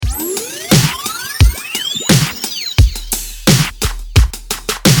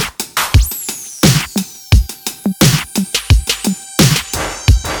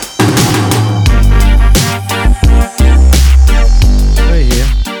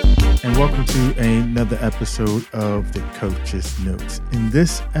another episode of The Coach's Notes. In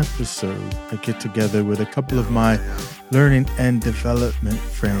this episode, I get together with a couple of my learning and development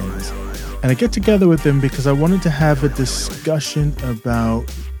friends. And I get together with them because I wanted to have a discussion about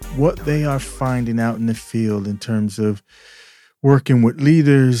what they are finding out in the field in terms of working with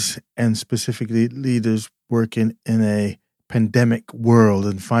leaders, and specifically leaders working in a pandemic world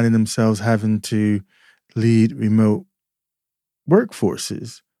and finding themselves having to lead remote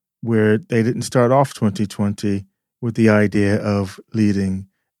workforces where they didn't start off 2020 with the idea of leading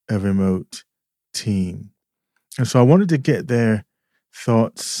a remote team. And so I wanted to get their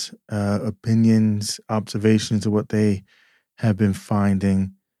thoughts, opinions, observations of what they have been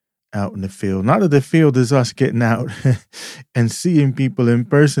finding out in the field. Not that the field is us getting out and seeing people in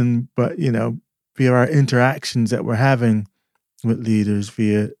person, but, via our interactions that we're having with leaders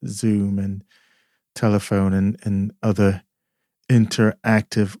via Zoom and telephone and other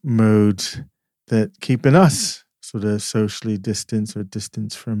interactive modes that keeping us sort of socially distanced or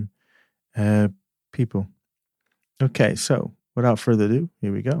distance from people. Okay, so without further ado,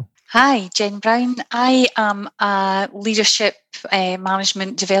 here we go. Hi, Jen Brown. I am a leadership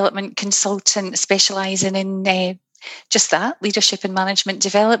management development consultant specialising in just that, leadership and management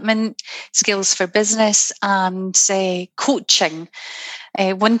development, skills for business and coaching,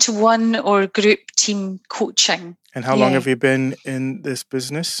 one-to-one or group team coaching. And how long have you been in this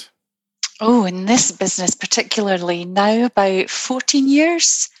business? Oh, in this business particularly now about 14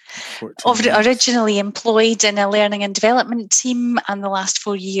 years. Originally employed in a learning and development team, and the last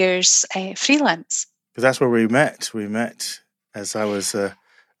 4 years freelance. Because that's where we met. We met as I was what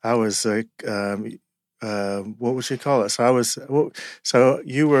would you call it? So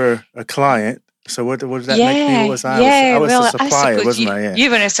you were a client. So what did that make me? What was I? I was a supplier, wasn't I? Yeah.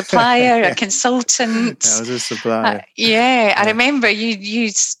 You were a supplier, a consultant. I was a supplier. I remember you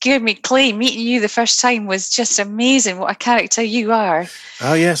scared me, Clay. Meeting you the first time was just amazing. What a character you are.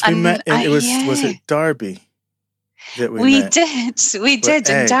 Oh yes, we met. Was it Derby? We did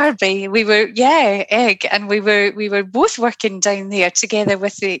in Derby. We were Egg, and we were both working down there together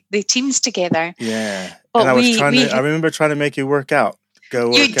with the teams together. Yeah, but and I remember trying to make you work out.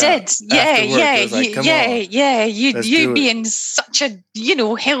 You did, you being such a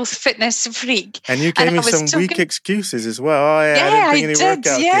health fitness freak, and you gave me some weak excuses as well. Oh yeah, I didn't bring any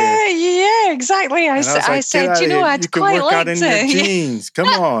workout gear. Yeah, exactly. I said, I'd quite like to. You can work out in your jeans. Come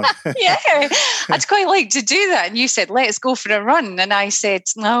on. I'd quite like to do that. And you said, let's go for a run. And I said,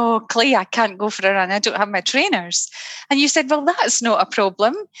 no, Clay, I can't go for a run. I don't have my trainers. And you said, well, that's not a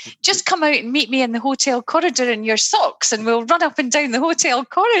problem. Just come out and meet me in the hotel corridor in your socks, and we'll run up and down the hotel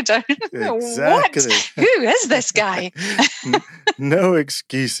corridor. Exactly. What? Who is this guy? No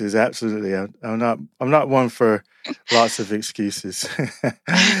excuses. Absolutely. I'm not one for lots of excuses.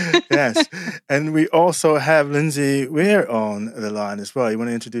 Yes. And we also have Lynsey Weir on the line as well. You want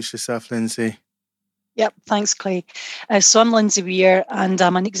to introduce yourself, Lynsey? Yep, thanks, Clay. So I'm Lynsey Weir, and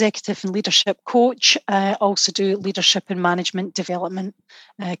I'm an executive and leadership coach. I also do leadership and management development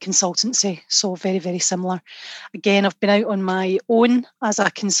consultancy, so very, very similar. Again, I've been out on my own as a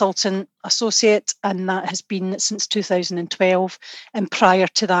consultant associate, and that has been since 2012. And prior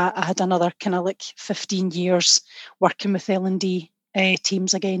to that, I had another 15 years working with L&D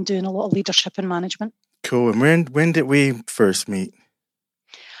teams, again, doing a lot of leadership and management. Cool. And when did we first meet?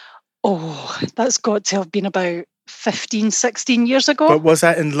 Oh, that's got to have been about 15, 16 years ago. But was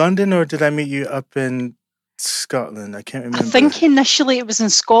that in London, or did I meet you up in Scotland? I can't remember. I think initially it was in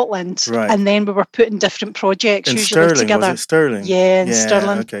Scotland, right. And then we were putting different projects in usually Stirling, together. Was it Stirling? Yeah, in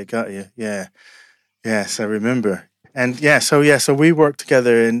Stirling. Okay, got you. Yeah. Yes, I remember. And so we worked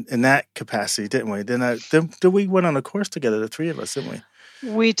together in that capacity, didn't we? Did we went on a course together, the three of us, didn't we?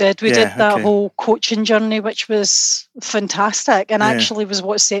 We did. We did that whole coaching journey, which was fantastic, and actually was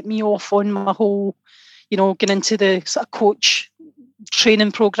what set me off on my whole, getting into the sort of coach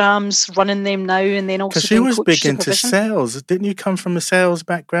training programs, running them now, and then also. Because she was big into sales. Didn't you come from a sales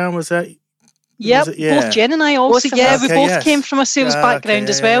background? Was that? Yep, both Jen and I also. We both came from a sales background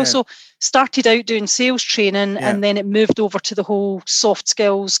as well. So started out doing sales training, and then it moved over to the whole soft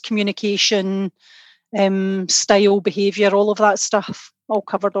skills, communication, style, behaviour, all of that stuff. All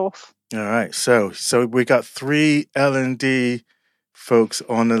covered off. All right, so we got three L&D folks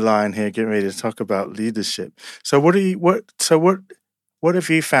on the line here, getting ready to talk about leadership. So what have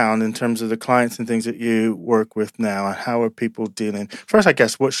you found in terms of the clients and things that you work with now, and how are people dealing? First, I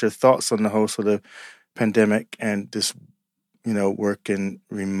guess, what's your thoughts on the whole sort of pandemic and this, working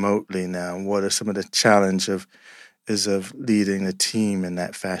remotely now? What are some of the challenge of leading a team in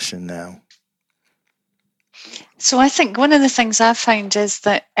that fashion now? So I think one of the things I've found is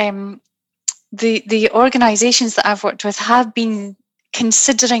that the organisations that I've worked with have been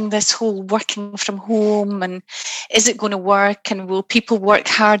considering this whole working from home, and is it going to work, and will people work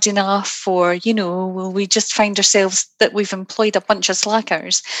hard enough, or will we just find ourselves that we've employed a bunch of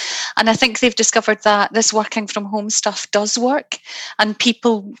slackers? And I think they've discovered that this working from home stuff does work, and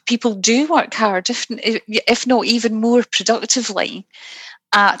people do work hard, if not even more productively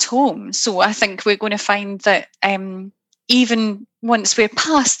at home. So I think we're going to find that even once we're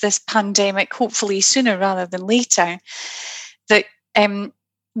past this pandemic, hopefully sooner rather than later, that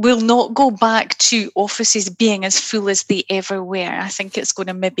we'll not go back to offices being as full as they ever were. I think it's going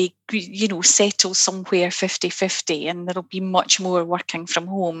to maybe, settle somewhere 50-50, and there'll be much more working from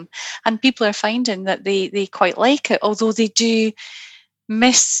home. And people are finding that they quite like it, although they do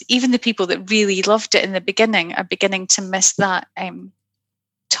miss, even the people that really loved it in the beginning are beginning to miss that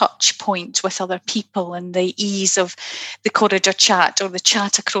touch point with other people and the ease of the corridor chat or the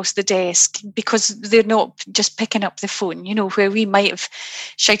chat across the desk, because they're not just picking up the phone, where we might have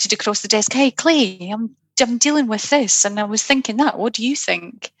shouted across the desk, "Hey, Clay, I'm dealing with this, and I was thinking that, what do you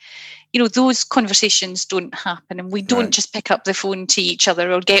think?" Those conversations don't happen, and we don't just pick up the phone to each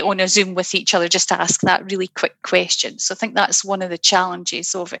other or get on a Zoom with each other just to ask that really quick question. So I think that's one of the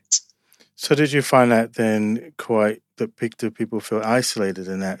challenges of it. So did you find that then do people feel isolated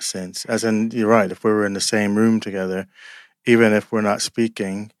in that sense? As in, you're right, if we were in the same room together, even if we're not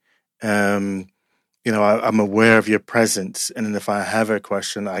speaking, I'm aware of your presence. And then if I have a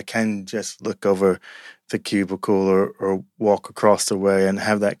question, I can just look over the cubicle or walk across the way and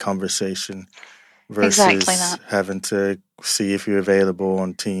have that conversation versus having to see if you're available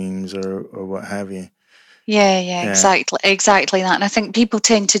on Teams or what have you. Yeah, exactly that. And I think people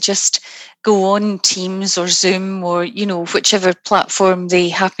tend to just go on Teams or Zoom or, whichever platform they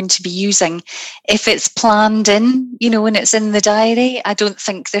happen to be using. If it's planned in, and it's in the diary, I don't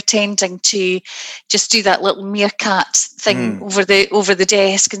think they're tending to just do that little meerkat thing over the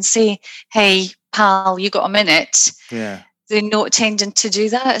desk and say, "Hey, pal, you got a minute?" Yeah. They're not tending to do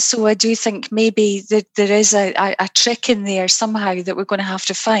that. So I do think maybe that there is a trick in there somehow that we're going to have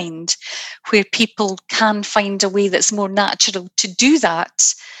to find, where people can find a way that's more natural to do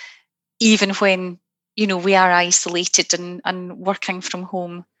that, even when, we are isolated and working from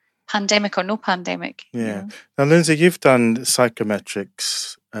home, pandemic or no pandemic. Yeah. Now, Lynsey, you've done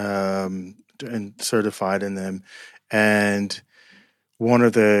psychometrics and certified in them. And one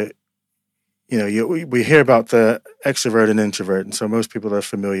of the we hear about the extrovert and introvert, and so most people are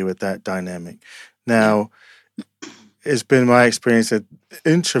familiar with that dynamic. Now, it's been my experience that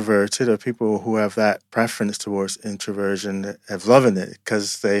introverted, or people who have that preference towards introversion, have loving it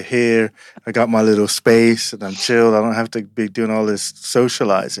because they hear, "I got my little space and I'm chilled. I don't have to be doing all this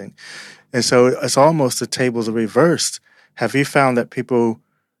socializing." And so it's almost the tables are reversed. Have you found that people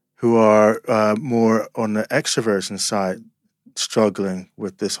who are more on the extroversion side struggling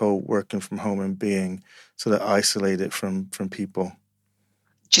with this whole working from home and being sort of isolated from people?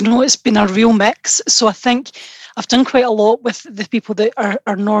 Do you know, it's been a real mix. So I think I've done quite a lot with the people that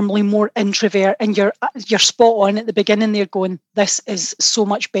are normally more introvert, and you're spot on at the beginning. They're going, "This is so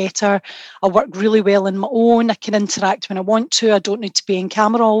much better. I work really well on my own. I can interact when I want to. I don't need to be in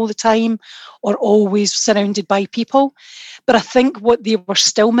camera all the time or always surrounded by people." But I think what they were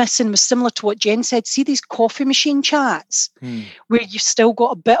still missing was similar to what Jen said. See these coffee machine chats where you've still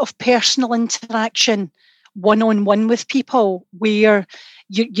got a bit of personal interaction one-on-one with people, where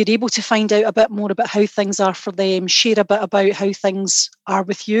you're able to find out a bit more about how things are for them, share a bit about how things are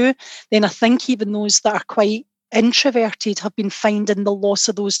with you. Then I think even those that are quite introverted have been finding the loss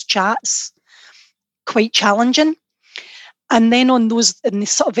of those chats quite challenging. And then on those in the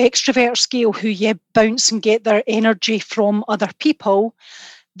sort of extrovert scale who bounce and get their energy from other people,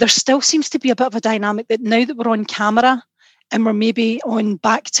 there still seems to be a bit of a dynamic that now that we're on camera and we're maybe on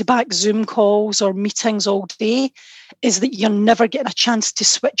back-to-back Zoom calls or meetings all day, is that you're never getting a chance to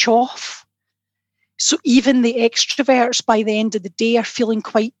switch off. So even the extroverts by the end of the day are feeling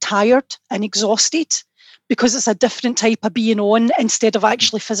quite tired and exhausted, because it's a different type of being on instead of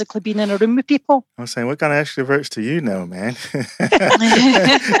actually physically being in a room with people. I'm saying, what kind of extroverts do you know, man?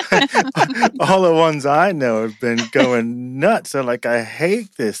 All the ones I know have been going nuts. They're like, "I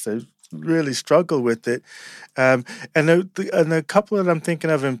hate this. I really struggle with it." And a couple that I'm thinking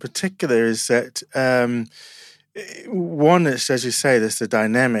of in particular is that one is, as you say, there's the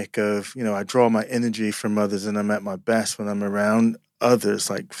dynamic of, I draw my energy from others and I'm at my best when I'm around others,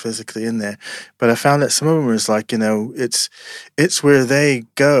 like physically in there. But I found that some of them was like, it's where they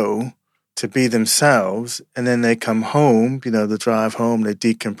go to be themselves, and then they come home, the drive home, they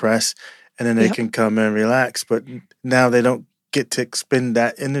decompress, and then they can come and relax. But now they don't get to expend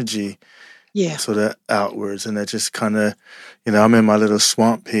that energy sort of outwards, and they're just kind of, I'm in my little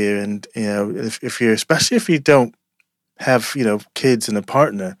swamp here, and especially if you don't have kids and a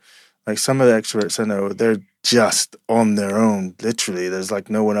partner, like some of the extroverts I know, they're just on their own. Literally, there's like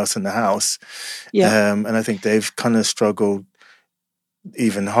no one else in the house. And I think they've kind of struggled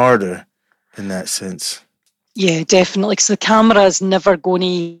even harder in that sense. Yeah, definitely. Because the camera is never going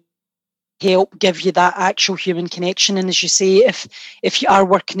to help give you that actual human connection. And as you say, if you are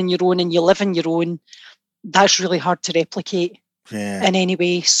working on your own and you live on your own, that's really hard to replicate in any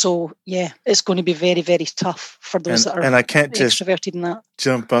way. So it's going to be very, very tough for those that are and I can't just extroverted in that.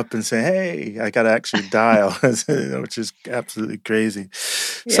 Jump up and say, hey, I got to actually dial, which is absolutely crazy.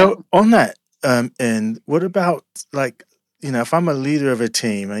 Yeah. So on that end, what about like, if I'm a leader of a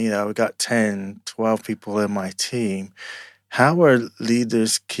team and, I've got 10, 12 people in my team, how are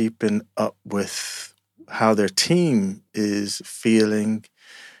leaders keeping up with how their team is feeling?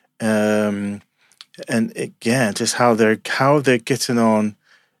 And again, just how they're getting on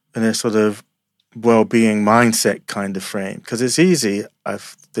in a sort of well-being mindset kind of frame. Because it's easy, I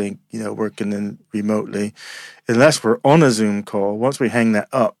think, working in remotely, unless we're on a Zoom call. Once we hang that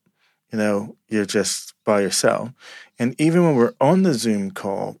up, you're just by yourself. And even when we're on the Zoom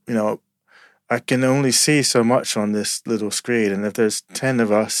call, I can only see so much on this little screen. And if there's 10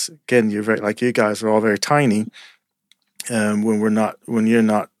 of us, again, you're very, like you guys are all very tiny. When you're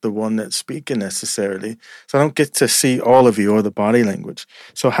not the one that's speaking necessarily. So I don't get to see all of you or the body language.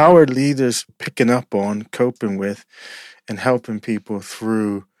 So how are leaders picking up on, coping with, and helping people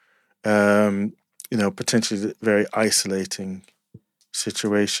through, potentially very isolating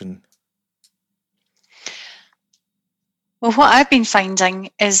situation? Well, what I've been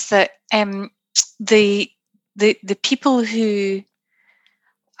finding is that the people who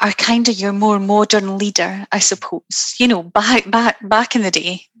are kind of your more modern leader, I suppose. Back in the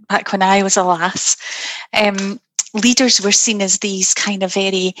day, back when I was a lass, leaders were seen as these kind of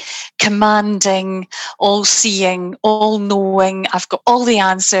very commanding, all-seeing, all-knowing. I've got all the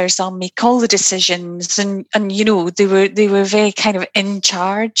answers. I'll make all the decisions, and they were very kind of in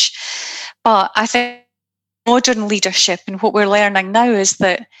charge. But I think modern leadership and what we're learning now is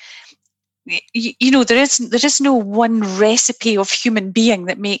that there is no one recipe of human being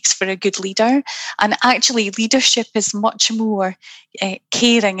that makes for a good leader, and actually leadership is much more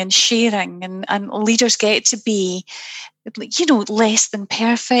caring and sharing, and leaders get to be less than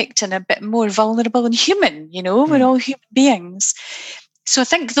perfect and a bit more vulnerable and human. We're all human beings. So I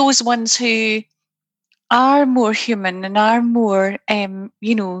think those ones who are more human and are more kind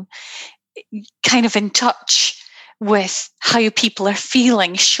of in touch with how people are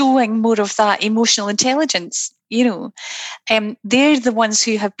feeling, showing more of that emotional intelligence, they're the ones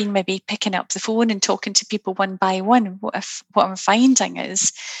who have been maybe picking up the phone and talking to people one by one. What I'm finding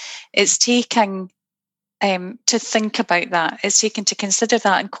is it's taking to think about that. It's taking to consider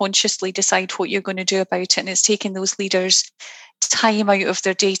that and consciously decide what you're going to do about it. And it's taking those leaders time out of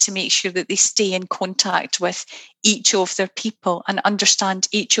their day to make sure that they stay in contact with each of their people and understand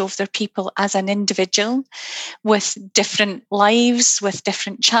each of their people as an individual with different lives, with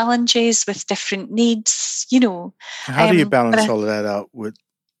different challenges, with different needs, How do you balance all of that out with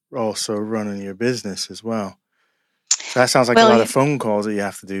also running your business as well? So that sounds like a lot of phone calls that you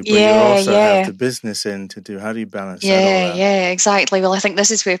have to do, but you also have the business end to do. How do you balance that all out? Yeah, exactly. Well, I think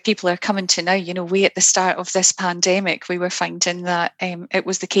this is where people are coming to now. We at the start of this pandemic, we were finding that it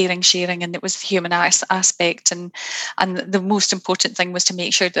was the caring, sharing, and it was the human aspect. And the most important thing was to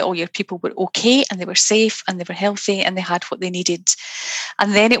make sure that all your people were okay and they were safe and they were healthy and they had what they needed.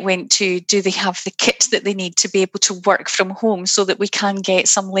 And then it went to, do they have the kit that they need to be able to work from home so that we can get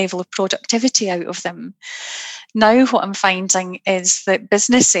some level of productivity out of them? Now what I'm finding is that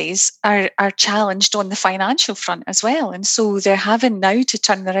businesses are challenged on the financial front as well. And so they're having now to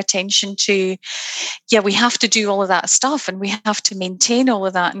turn their attention to, we have to do all of that stuff and we have to maintain all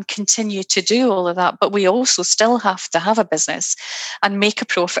of that and continue to do all of that. But we also still have to have a business and make a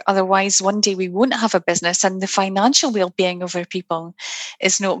profit. Otherwise, one day we won't have a business and the financial well-being of our people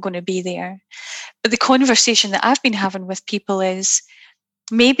is not going to be there. But the conversation that I've been having with people is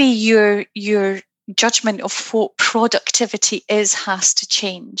maybe your judgment of what productivity is has to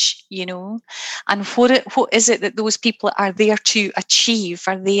change, and what is it that those people are there to achieve?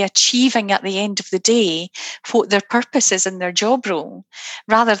 Are they achieving at the end of the day what their purpose is in their job role,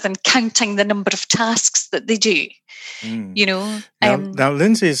 rather than counting the number of tasks that they do? Now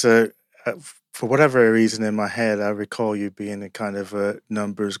Lynsey's for whatever reason in my head, I recall you being a kind of a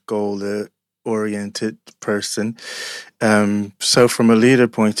numbers goal oriented person. So from a leader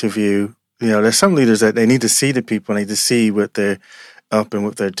point of view, there's some leaders that they need to see the people, they need to see what they're up in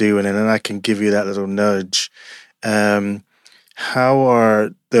what they're doing, and then I can give you that little nudge. How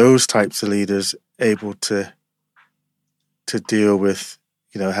are those types of leaders able to deal with,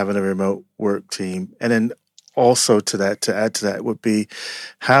 having a remote work team? And then also to add to that would be,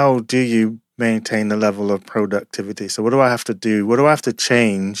 how do you maintain the level of productivity? So what do I have to do? What do I have to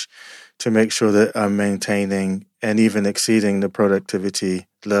change to make sure that I'm maintaining and even exceeding the productivity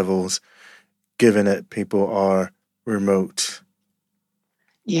levels, given that people are remote?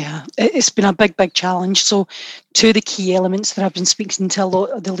 Yeah, it's been a big, big challenge. So two of the key elements that I've been speaking to a lot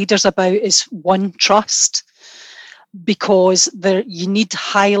of the leaders about is, one, trust, because you need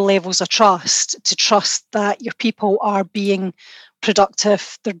high levels of trust to trust that your people are being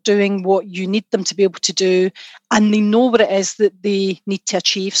productive, they're doing what you need them to be able to do, and they know what it is that they need to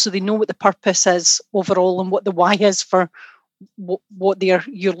achieve. So they know what the purpose is overall and what the why is for what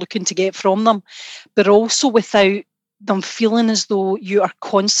you're looking to get from them, but also without them feeling as though you are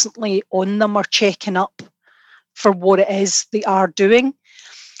constantly on them or checking up for what it is they are doing.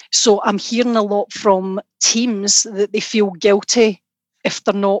 So I'm hearing a lot from teams that they feel guilty if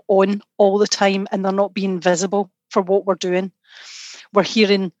they're not on all the time and they're not being visible for what we're doing. We're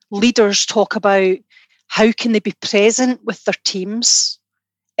hearing leaders talk about how can they be present with their teams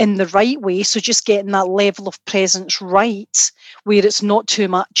in the right way. So just getting that level of presence right, where it's not too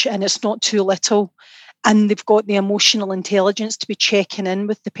much and it's not too little. And they've got the emotional intelligence to be checking in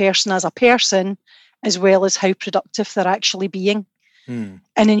with the person as a person, as well as how productive they're actually being. And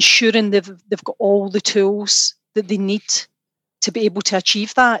ensuring they've got all the tools that they need to be able to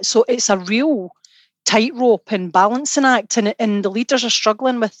achieve that. So it's a real tightrope and balancing act, and the leaders are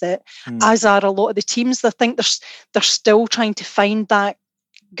struggling with it, as are a lot of the teams. I think they're still trying to find that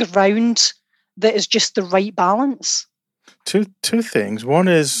ground that is just the right balance. Two things. One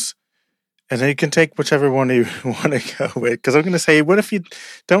is, and then you can take whichever one you want to go with, because I'm going to say, what if you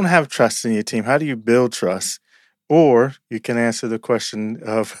don't have trust in your team? How do you build trust? Or you can answer the question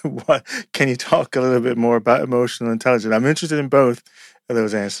of, what can you talk a little bit more about emotional intelligence? I'm interested in both of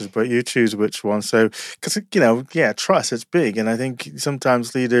those answers, but you choose which one. So, because, trust, it's big. And I think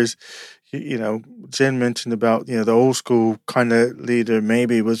sometimes leaders, Jen mentioned about, the old school kind of leader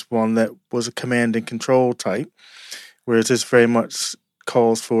maybe was one that was a command and control type, whereas this very much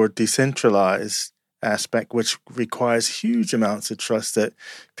calls for decentralized aspect, which requires huge amounts of trust that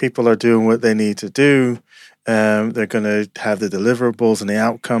people are doing what they need to do. They're going to have the deliverables and the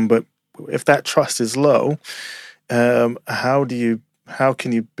outcome, but if that trust is low, how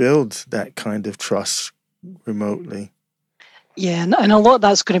can you build that kind of trust remotely? Yeah, and a lot of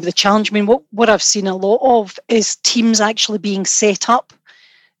that's going to be the challenge. I mean, what I've seen a lot of is teams actually being set up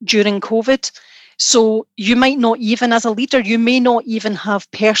during COVID. So you might not even, as a leader, you may not even have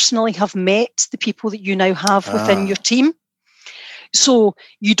personally have met the people that you now have within your team. So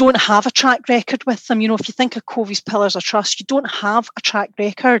you don't have a track record with them. If you think of Covey's pillars of trust, you don't have a track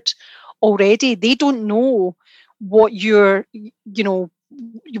record already. They don't know what your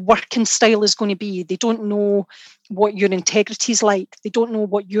working style is going to be. They don't know what your integrity is like. They don't know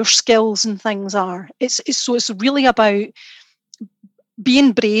what your skills and things are. It's really about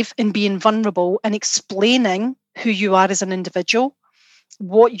being brave and being vulnerable and explaining who you are as an individual,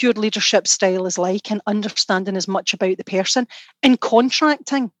 what your leadership style is like, and understanding as much about the person, and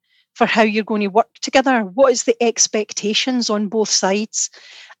contracting for how you're going to work together. What is the expectations on both sides,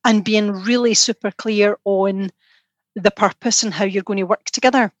 and being really super clear on the purpose and how you're going to work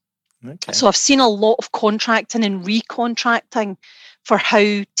together. Okay. So I've seen a lot of contracting and recontracting for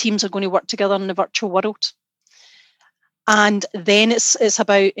how teams are going to work together in the virtual world. And then it's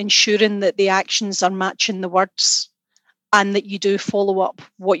about ensuring that the actions are matching the words, and that you do follow up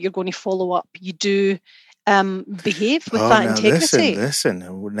what you're going to follow up. You do behave with that integrity. Listen.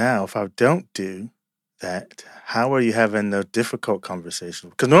 Now, if I don't do that, how are you having the difficult conversation?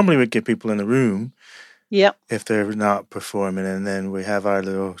 Because normally we get people in the room, if they're not performing, and then we have our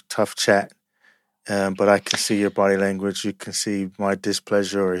little tough chat. But I can see your body language. You can see my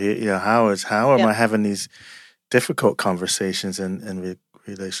displeasure, or how am I having these difficult conversations in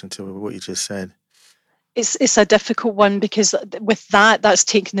relation to what you just said? It's a difficult one, because with that's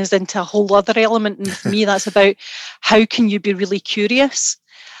taken us into a whole other element. And for me, that's about how can you be really curious?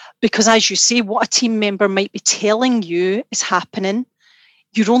 Because as you say, what a team member might be telling you is happening,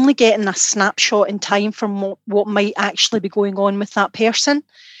 you're only getting a snapshot in time from what might actually be going on with that person.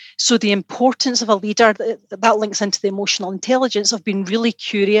 So the importance of a leader, that links into the emotional intelligence of being really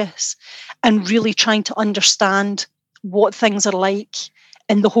curious and really trying to understand what things are like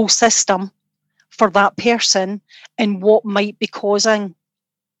in the whole system for that person, and what might be causing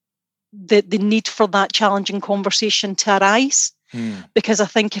the need for that challenging conversation to arise. Because I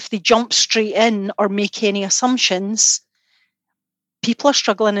think if they jump straight in or make any assumptions, people are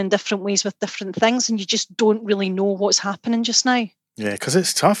struggling in different ways with different things, and you just don't really know what's happening just now. Yeah, because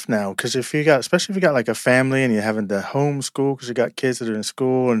it's tough now. Because especially if you got like a family and you're having to homeschool because you got kids that are in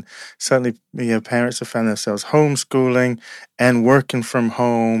school, and suddenly parents have found themselves homeschooling and working from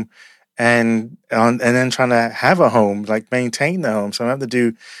home, and then trying to have a home, like maintain the home. So I have to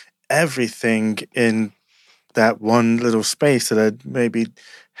do everything in that one little space that I maybe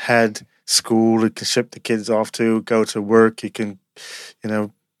had school. You can ship the kids off to, go to work. You can,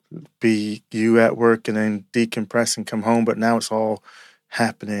 be you at work and then decompress and come home. But now it's all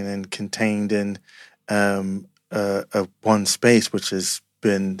happening and contained in one space, which has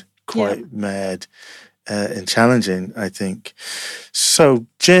been quite mad and challenging, I think. So,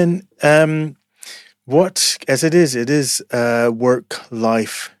 Jen, it is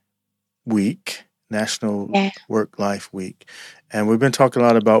Work-Life Week, National Work-Life Week. And we've been talking a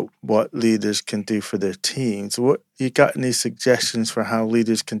lot about what leaders can do for their teams. What you got any suggestions for how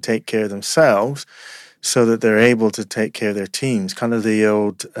leaders can take care of themselves so that they're able to take care of their teams? Kind of the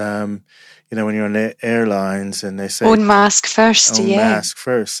old, when you're on the airlines and they say... Own mask first, Own mask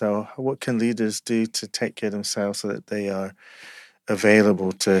first. So what can leaders do to take care of themselves so that they are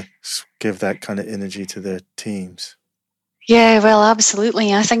available to give that kind of energy to their teams? Yeah, well,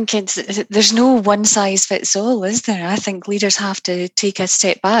 absolutely. I think there's no one size fits all, is there? I think leaders have to take a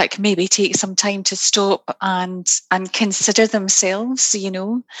step back, maybe take some time to stop and consider themselves,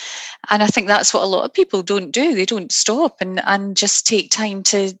 And I think that's what a lot of people don't do. They don't stop and just take time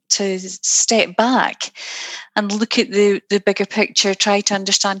to step back and look at the bigger picture, try to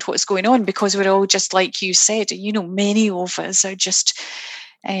understand what's going on, because we're all just like you said, many of us are just...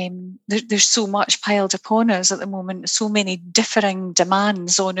 there's so much piled upon us at the moment, so many differing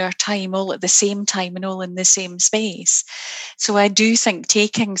demands on our time all at the same time and all in the same space. So I do think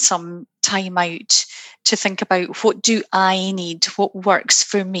taking some time out to think about what do I need, what works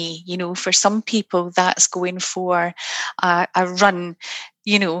for me. For some people that's going for a run,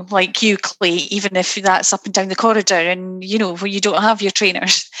 like you, Clay, even if that's up and down the corridor and, where you don't have your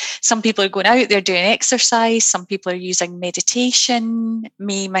trainers. Some people are going out there doing exercise. Some people are using meditation.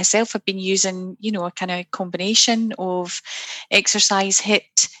 Myself, have been using, a kind of combination of exercise,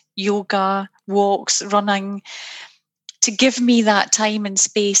 HIIT, yoga, walks, running, to give me that time and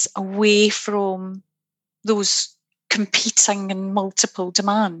space away from those competing and multiple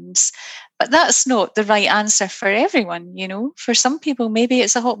demands. But that's not the right answer for everyone, For some people, maybe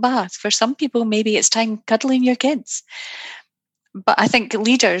it's a hot bath. For some people, maybe it's time cuddling your kids. But I think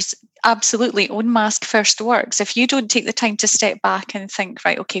leaders, absolutely, own mask first works. If you don't take the time to step back and think,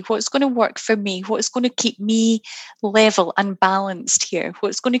 right, okay, what's going to work for me? What's going to keep me level and balanced here?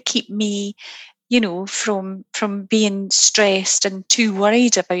 What's going to keep me from being stressed and too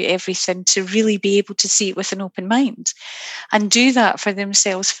worried about everything, to really be able to see it with an open mind and do that for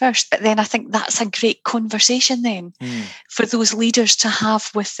themselves first. But then I think that's a great conversation then for those leaders to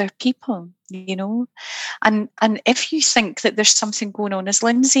have with their people, and if you think that there's something going on, as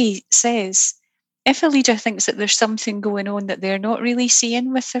Lynsey says, if a leader thinks that there's something going on that they're not really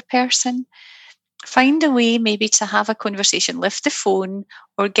seeing with their person, find a way maybe to have a conversation, lift the phone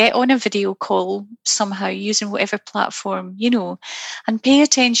or get on a video call somehow using whatever platform, and pay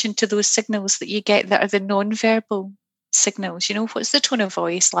attention to those signals that you get that are the non-verbal signals. What's the tone of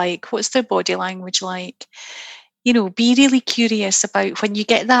voice like? What's their body language like? Be really curious about when you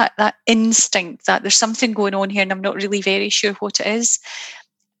get that instinct that there's something going on here and I'm not really very sure what it is.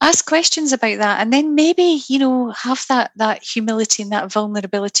 Ask questions about that, and then maybe, have that humility and that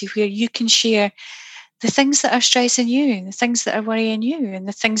vulnerability where you can share the things that are stressing you, and the things that are worrying you, and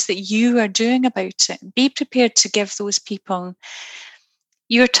the things that you are doing about it. Be prepared to give those people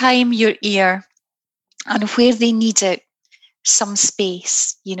your time, your ear, and where they need it, some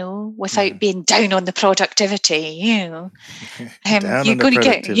space, without being down on the productivity, you're going to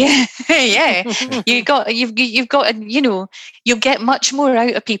get, you've got, you'll get much more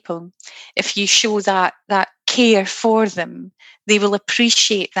out of people if you show that care for them. They will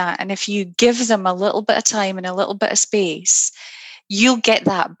appreciate that. And if you give them a little bit of time and a little bit of space, you'll get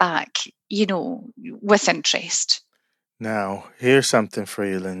that back, with interest. Now, here's something for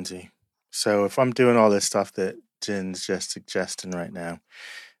you, Lynsey. So if I'm doing all this stuff that Jen's just suggesting right now,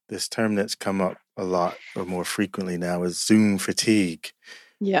 this term that's come up a lot or more frequently now is Zoom fatigue.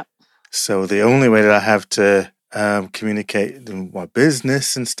 Yeah. So the only way that I have to communicate in my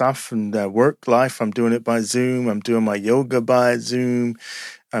business and stuff and work life, I'm doing it by Zoom. I'm doing my yoga by Zoom.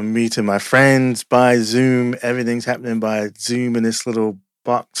 I'm meeting my friends by Zoom. Everything's happening by Zoom in this little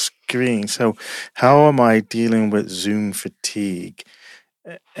box screen. So how am I dealing with Zoom fatigue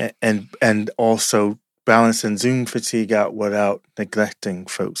and also balancing Zoom fatigue out without neglecting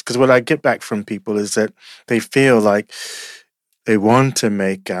folks? Because what I get back from people is that they feel like they want to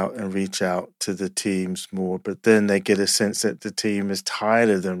make out and reach out to the teams more, but then they get a sense that the team is tired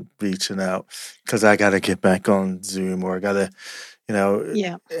of them reaching out because I got to get back on Zoom, or I got to,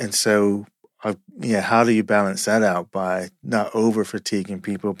 Yeah. And so, how do you balance that out by not over fatiguing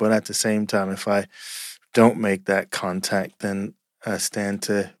people, but at the same time, if I don't make that contact, then I stand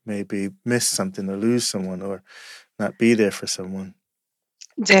to maybe miss something or lose someone or not be there for someone.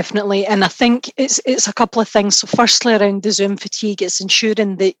 Definitely. And I think it's a couple of things. So firstly, around the Zoom fatigue, it's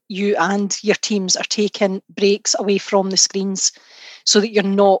ensuring that you and your teams are taking breaks away from the screens so that you're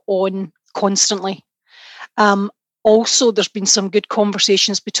not on constantly. Also, there's been some good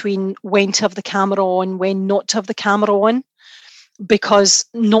conversations between when to have the camera on, when not to have the camera on, because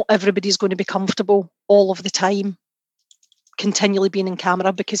not everybody's going to be comfortable all of the time continually being in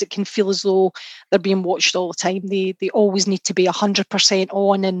camera, because it can feel as though they're being watched all the time. They always need to be 100%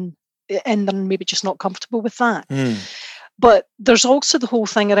 on, and they're maybe just not comfortable with that. But there's also the whole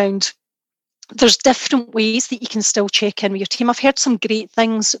thing around, there's different ways that you can still check in with your team. I've heard some great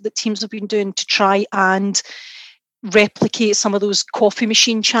things that teams have been doing to try and replicate some of those coffee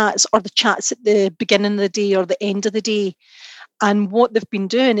machine chats, or the chats at the beginning of the day or the end of the day. And what they've been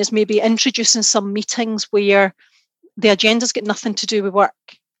doing is maybe introducing some meetings where the agenda's got nothing to do with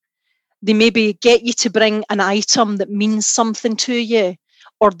work. They maybe get you to bring an item that means something to you,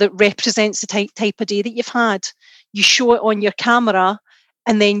 or that represents the type of day that you've had. You show it on your camera,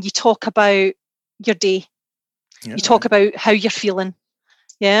 and then you talk about your day. Yeah. You talk about how you're feeling.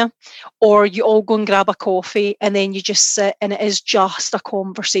 Yeah. Or you all go and grab a coffee, and then you just sit, and it is just a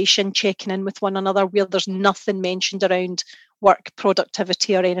conversation, checking in with one another, where there's nothing mentioned around work,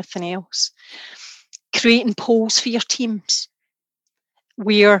 productivity, or anything else. Creating polls for your teams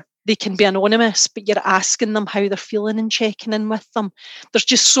where they can be anonymous, but you're asking them how they're feeling and checking in with them. There's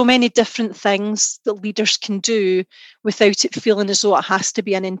just so many different things that leaders can do without it feeling as though it has to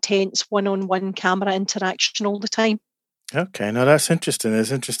be an intense one-on-one camera interaction all the time. Okay, no, that's interesting.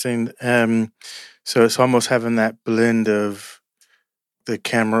 It's interesting. So it's almost having that blend of the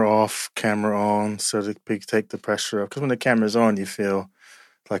camera off, camera on, so that we take the pressure off. Because when the camera's on, you feel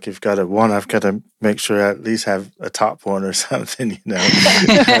like you've got I've got to make sure I at least have a top on or something,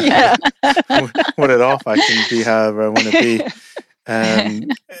 Yeah. When it off, I can be however I want to be.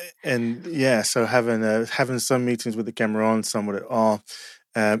 And yeah, so having some meetings with the camera on, some with it off,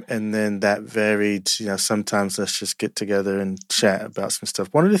 and then that varied, sometimes let's just get together and chat about some stuff.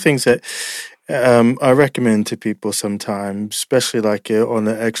 One of the things that I recommend to people sometimes, especially like on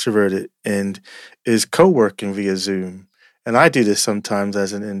the extroverted end, is co-working via Zoom. And I do this sometimes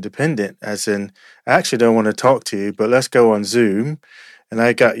as an independent, as in, I actually don't want to talk to you, but let's go on Zoom. And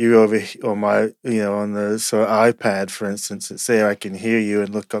I got you over on my, on the iPad, for instance, and say I can hear you and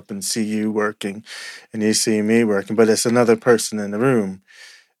look up and see you working, and you see me working, but it's another person in the room,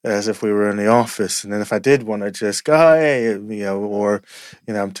 as if we were in the office. And then if I did want to just go, hey, or,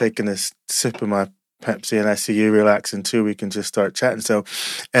 I'm taking a sip of my Pepsi and I see you relaxing too, we can just start chatting. So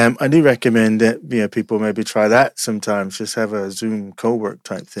I do recommend that people maybe try that sometimes, just have a Zoom co-work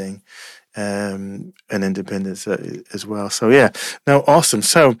type thing, and independence as well. So yeah, no, awesome.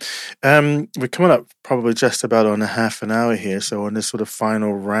 So we're coming up probably just about on a half an hour here. So on this sort of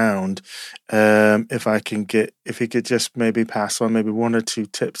final round, if you could just maybe pass on maybe one or two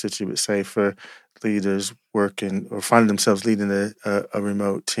tips that you would say for leaders working or finding themselves leading a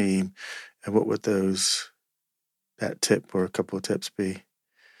remote team. And what would that tip or a couple of tips be?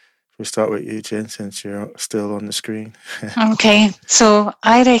 We'll start with you, Jen, since you're still on the screen. Okay, so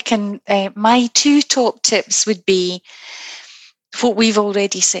I reckon my two top tips would be what we've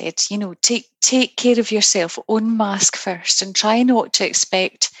already said. Take care of yourself, own mask first, and try not to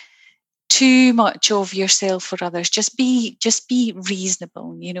expect too much of yourself or others. Just be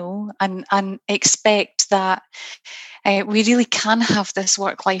reasonable, and expect that we really can have this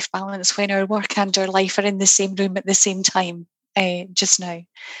work-life balance when our work and our life are in the same room at the same time just now.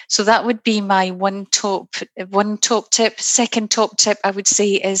 So that would be my one top tip. Second top tip I would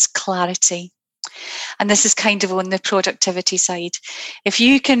say is clarity. And this is kind of on the productivity side. If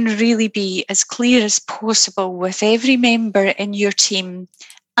you can really be as clear as possible with every member in your team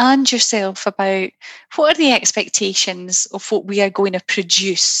and yourself about what are the expectations of what we are going to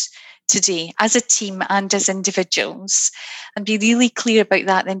produce today as a team and as individuals, and be really clear about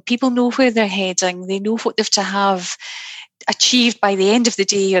that, then people know where they're heading, they know what they have to have achieved by the end of the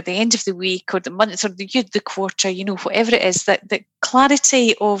day or the end of the week or the month or the quarter, whatever it is, that the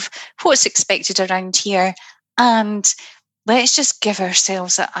clarity of what's expected around here, and let's just give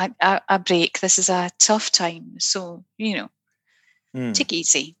ourselves a break. This is a tough time. So, take it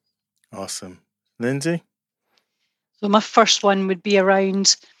easy. Awesome. Lynsey? So my first one would be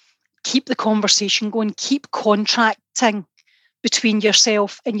around keep the conversation going, keep contracting between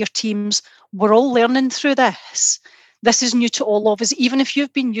yourself and your teams. We're all learning through this. This is new to all of us. Even if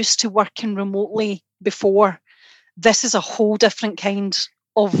you've been used to working remotely before, this is a whole different kind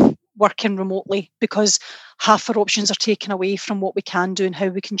of working remotely, because half our options are taken away from what we can do and how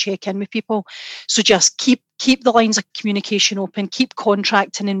we can check in with people. So just keep the lines of communication open, keep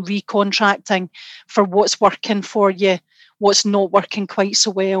contracting and recontracting for what's working for you, what's not working quite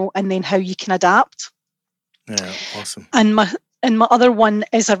so well, and then how you can adapt. Yeah, awesome. And my other one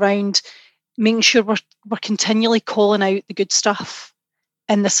is around making sure we're continually calling out the good stuff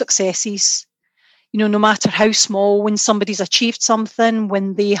and the successes. No matter how small, when somebody's achieved something,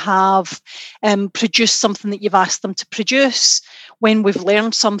 when they have produced something that you've asked them to produce, when we've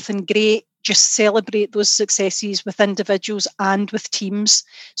learned something great, just celebrate those successes with individuals and with teams,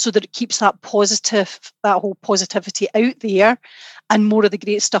 so that it keeps that whole positivity out there, and more of the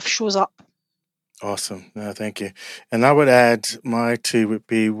great stuff shows up. Awesome. No, thank you. And I would add, my two would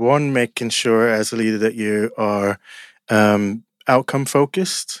be, one, making sure as a leader that you are outcome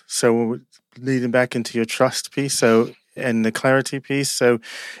focused. So leading back into your trust piece, and the clarity piece. So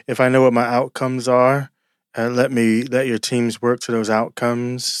if I know what my outcomes are, let your teams work to those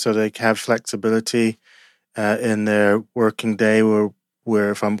outcomes, so they have flexibility in their working day, or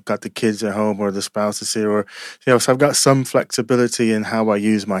where if I've got the kids at home or the spouse is here, or so I've got some flexibility in how I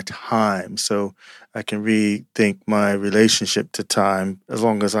use my time, so I can rethink my relationship to time, as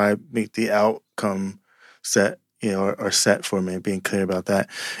long as I meet the outcome set, are set for me, being clear about that.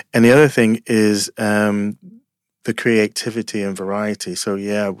 And the other thing is the creativity and variety. So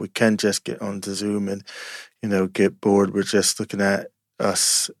we can just get onto Zoom and, get bored with just looking at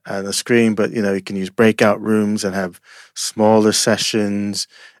us and the screen, but, you can use breakout rooms and have smaller sessions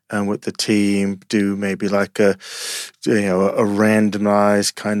and with the team, do maybe like a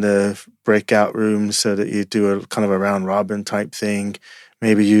randomized kind of breakout room, so that you do a kind of a round robin type thing.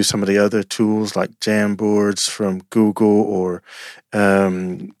 Maybe use some of the other tools like Jamboards from Google, or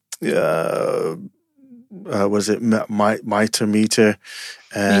was it Mentimeter?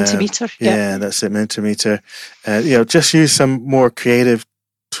 Mentimeter, yeah, that's it, Mentimeter. Just use some more creative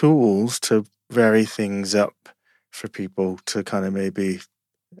tools to vary things up for people to kind of maybe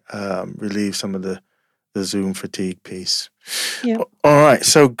relieve some of the Zoom fatigue piece. Yeah. All right,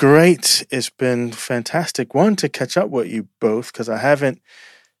 so great. It's been fantastic. One, to catch up with you both, because I haven't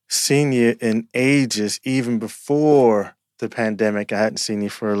seen you in ages, even before the pandemic. I hadn't seen you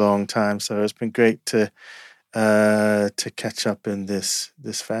for a long time, so it's been great to catch up in this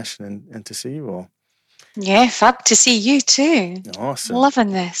fashion and to see you all. Yeah, fab to see you too. Awesome,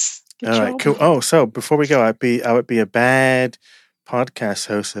 loving this. Good all job. right, cool. Oh, so before we go, I would be a bad podcast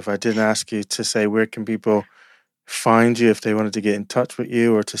host if I didn't ask you to say, where can people find you if they wanted to get in touch with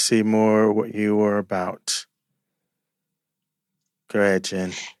you or to see more what you are about? Go ahead,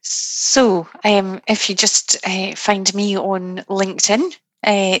 Jen. So, if you just find me on LinkedIn,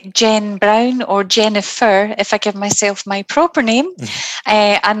 Jen Brown, or Jennifer, if I give myself my proper name,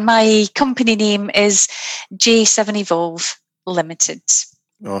 and my company name is J7 Evolve Limited.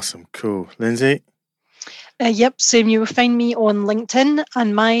 Awesome, cool. Lynsey? Yep, same. You will find me on LinkedIn,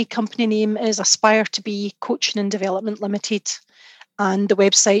 and my company name is Aspire to Be Coaching and Development Limited, and the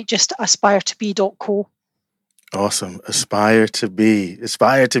website just aspiretobe.co. Awesome. Aspire to be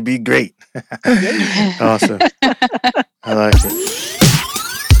great. Awesome. I like it.